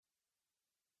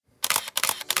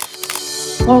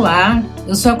Olá,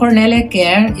 eu sou a Cornélia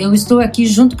Kerr, eu estou aqui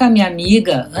junto com a minha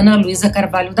amiga Ana Luísa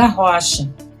Carvalho da Rocha.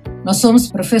 Nós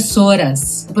somos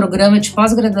professoras do programa de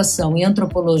pós-graduação em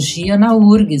antropologia na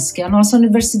URGS, que é a nossa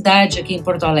universidade aqui em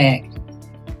Porto Alegre.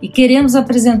 E queremos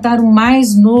apresentar o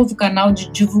mais novo canal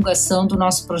de divulgação do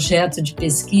nosso projeto de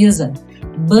pesquisa,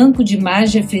 Banco de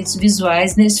Imagens e Efeitos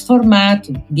Visuais, nesse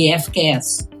formato,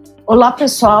 BFCast. Olá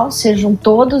pessoal, sejam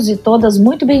todos e todas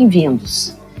muito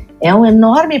bem-vindos. É um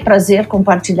enorme prazer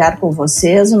compartilhar com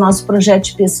vocês o nosso projeto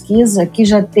de pesquisa que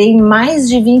já tem mais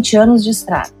de 20 anos de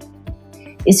estrada.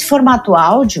 Esse formato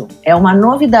áudio é uma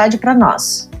novidade para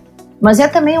nós, mas é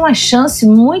também uma chance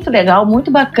muito legal,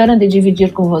 muito bacana de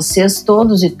dividir com vocês,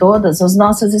 todos e todas, as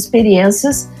nossas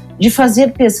experiências de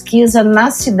fazer pesquisa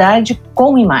na cidade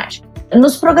com imagem.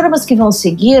 Nos programas que vão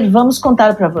seguir, vamos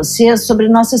contar para vocês sobre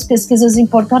nossas pesquisas em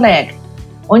Porto Alegre,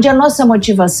 onde a nossa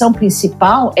motivação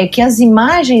principal é que as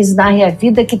imagens narrem a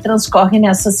vida que transcorre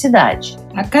nessa cidade.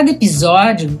 A cada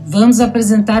episódio, vamos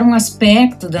apresentar um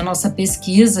aspecto da nossa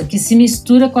pesquisa que se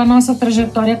mistura com a nossa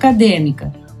trajetória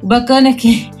acadêmica. O bacana é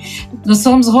que nós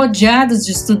somos rodeados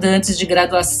de estudantes de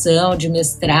graduação, de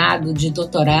mestrado, de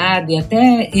doutorado e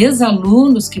até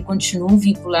ex-alunos que continuam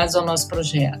vinculados ao nosso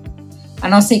projeto. A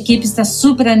nossa equipe está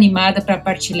super animada para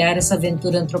partilhar essa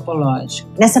aventura antropológica.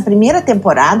 Nessa primeira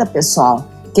temporada, pessoal,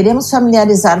 queremos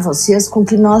familiarizar vocês com o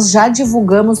que nós já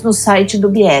divulgamos no site do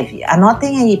BIEV.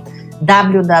 Anotem aí,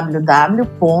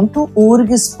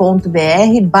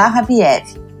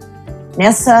 www.urgs.br/BIEV.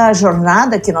 Nessa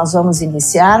jornada que nós vamos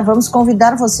iniciar, vamos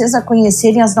convidar vocês a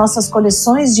conhecerem as nossas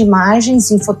coleções de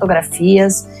imagens em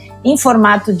fotografias, em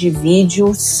formato de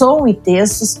vídeo, som e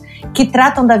textos que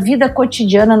tratam da vida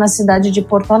cotidiana na cidade de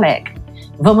Porto Alegre.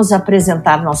 Vamos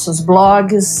apresentar nossos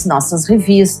blogs, nossas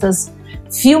revistas,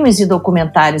 filmes e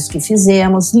documentários que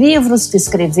fizemos, livros que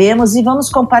escrevemos e vamos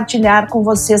compartilhar com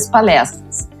vocês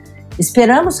palestras.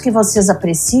 Esperamos que vocês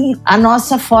apreciem a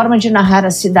nossa forma de narrar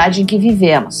a cidade em que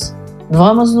vivemos.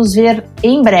 Vamos nos ver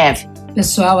em breve.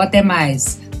 Pessoal, até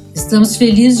mais. Estamos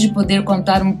felizes de poder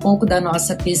contar um pouco da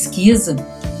nossa pesquisa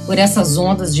por essas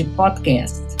ondas de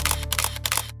podcast.